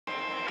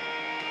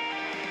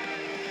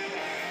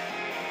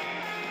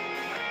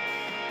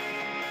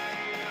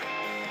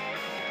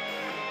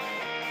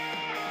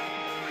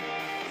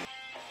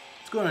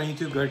going on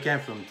YouTube? GuardedKam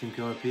from Team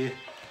QMP.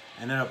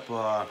 Ended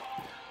up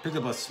picked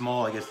up a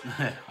small, I guess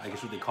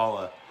what they call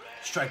a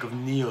Strike of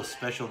Neo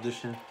Special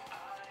Edition.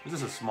 It's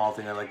just a small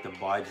thing I like to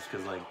buy just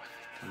because like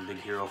I'm a big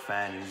Hero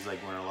fan, and it's like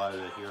when a lot of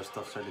the Hero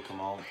stuff started to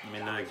come out. I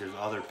mean, like there's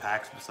other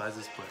packs besides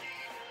this, but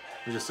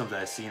it was just something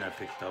I seen. I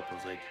picked up. I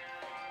was like,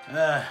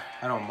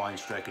 I don't mind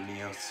Strike of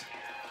Neos.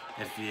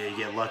 If you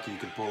get lucky, you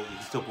can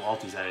still pull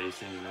ultis out of these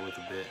things with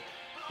a bit.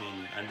 I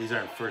mean, and these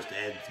aren't first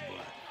eds,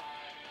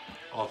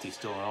 but ulti's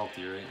still an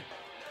ulti, right?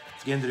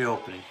 Let's get into the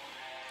opening.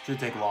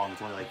 Shouldn't take long.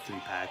 It's only like 3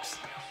 packs.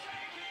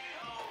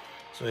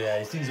 So yeah,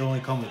 these things only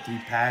come with 3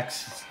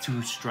 packs. It's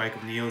 2 Strike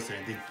of Neos, and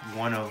I think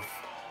one of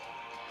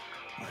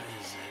what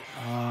is it?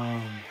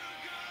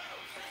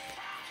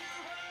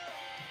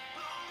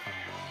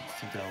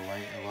 Something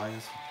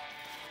Alliance.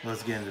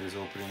 Let's get into this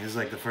opening. This is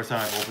like the first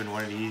time I've opened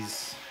one of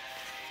these.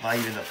 Not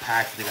even the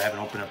pack. I think I haven't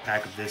opened a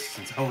pack of this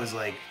since I was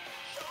like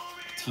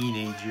a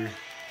teenager.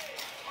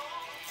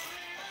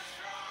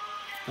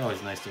 It's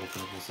always nice to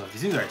open up this stuff.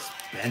 These things are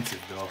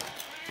expensive though.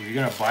 If you're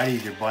gonna buy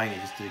these, you're buying it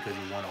just because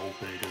you want to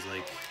open it. Because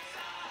like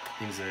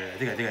things are, I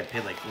think I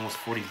paid like almost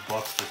 $40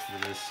 just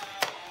for this.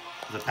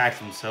 The packs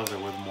themselves are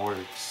worth more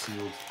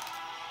sealed.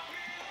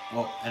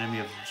 Oh, Enemy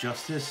of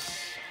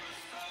Justice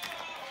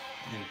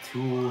and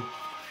 2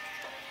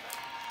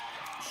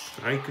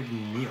 Strike of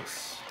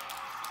Neos.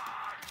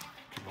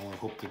 I can only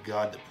hope to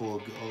God to pull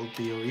an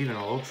ulti or even an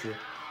ultra.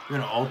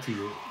 Even an ulti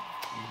would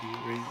be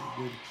really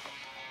good.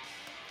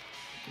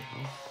 What the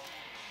hell?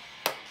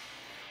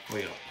 Oh,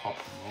 you gotta pop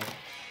them out.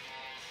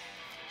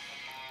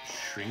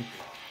 Shrink.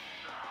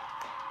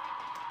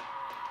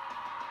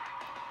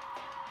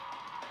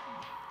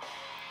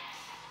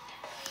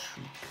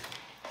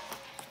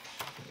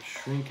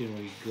 Shrink, and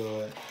we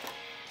got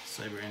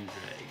Cyber End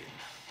Dragon.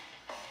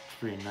 It's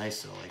pretty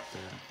nice, I like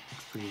that.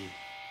 It's pretty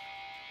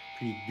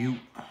beaut.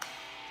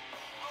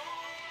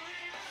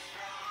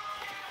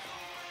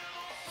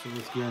 So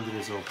let's get into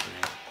this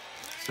opening.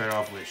 Start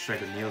off with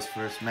Strike of Neos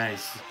first. Man, I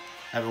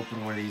haven't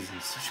opened one of these in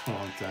such a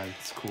long time.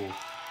 It's cool.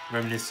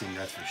 Reminiscing,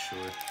 that's for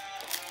sure.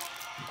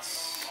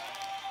 It's,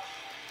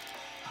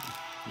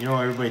 you know,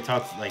 everybody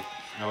talks like,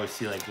 I always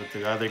see like what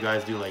the other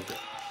guys do, like the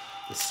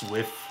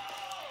Swift.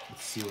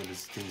 Let's see what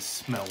this thing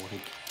smells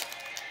like.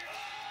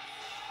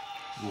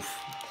 Oof.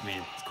 I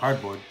mean, it's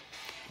cardboard.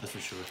 That's for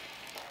sure.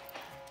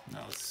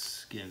 Now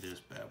let's get into this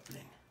bad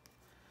opening.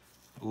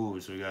 Ooh,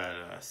 so we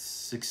got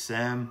 6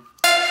 Sam,